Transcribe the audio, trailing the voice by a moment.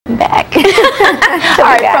back. All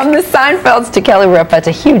right, from the Seinfelds to Kelly Ripa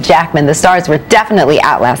to Hugh Jackman, the stars were definitely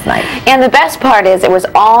out last night. And the best part is it was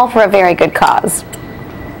all for a very good cause.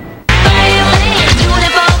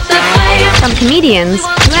 From comedians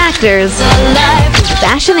to actors to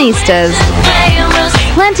fashionistas,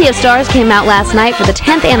 plenty of stars came out last night for the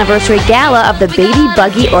 10th anniversary gala of the Baby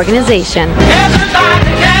Buggy organization.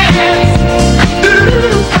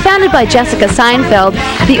 Founded by Jessica Seinfeld,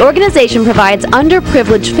 the organization provides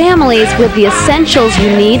underprivileged families with the essentials you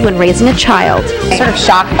need when raising a child. Sort of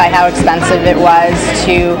shocked by how expensive it was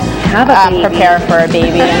to prepare for a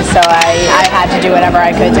baby, and so I had to do whatever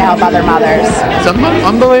I could to help other mothers. It's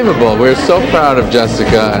unbelievable. We're so proud of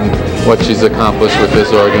Jessica and what she's accomplished with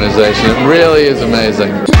this organization. It really is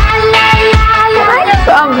amazing.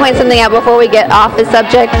 Point something out before we get off the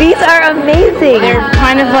subject. These are amazing. They're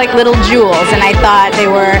kind of like little jewels, and I thought they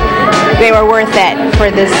were worth it for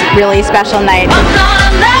this really special night.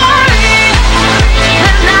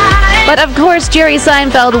 But of course, Jerry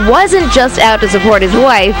Seinfeld wasn't just out to support his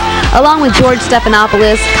wife. Along with George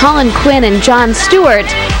Stephanopoulos, Colin Quinn, and Jon Stewart,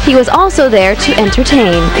 he was also there to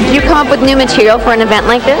entertain. Do you come up with new material for an event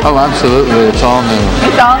like this? Oh, absolutely. It's all new.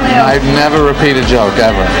 It's all new. I'd never repeat a joke,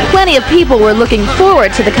 ever. Plenty of people were looking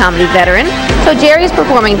forward to the comedy veteran. So Jerry's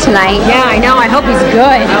performing tonight. Yeah, I know. I hope he's good.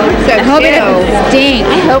 I hope it doesn't stink.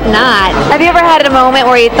 I hope not. Have you ever had a moment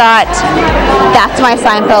where you thought, that's my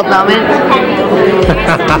Seinfeld moment?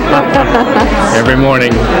 Every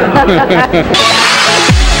morning.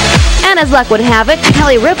 And as luck would have it,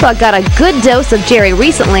 Kelly Ripa got a good dose of Jerry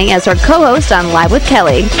recently as her co-host on Live with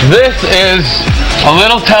Kelly. This is a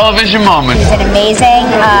little television moment. He's an amazing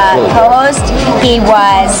co-host. He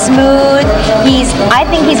was smooth. I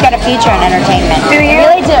think he's got a future in entertainment. Do you?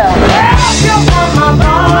 I really do.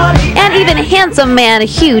 And even handsome man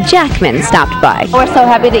Hugh Jackman stopped by. We're so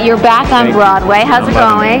happy that you're back on Broadway. How's it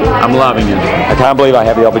going? I'm loving it. I can't believe I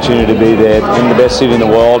have the opportunity to be there in the best city in the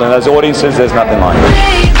world, and as audiences, there's nothing like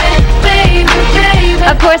it.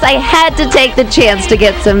 Of course, I had to take the chance to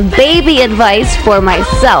get some baby advice for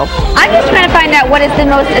myself. I'm just trying to find out what is the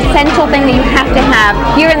most essential thing that you have to have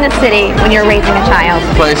here in the city when you're raising a child.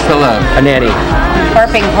 Place to live. A nanny.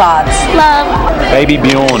 Burping cloths. Love. Baby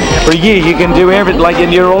Bjorn. For a year, you can do everything, like,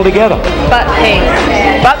 and you're all together. Butt paste.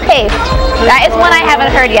 Butt paste. That is one I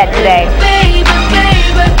haven't heard yet today.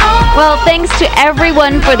 Well, thanks to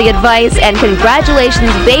everyone for the advice, and congratulations,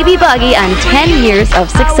 Baby Buggy, on 10 years of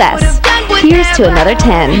success. Here's to another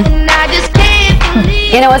 10.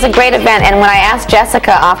 You know, it was a great event, and when I asked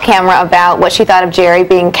Jessica off camera about what she thought of Jerry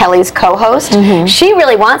being Kelly's co-host, she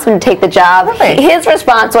really wants him to take the job. Really? His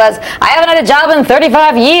response was, I haven't had a job in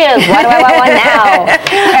 35 years. Why do I want one now?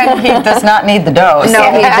 And he does not need the dose. No,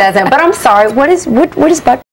 he doesn't. But I'm sorry, what is Butt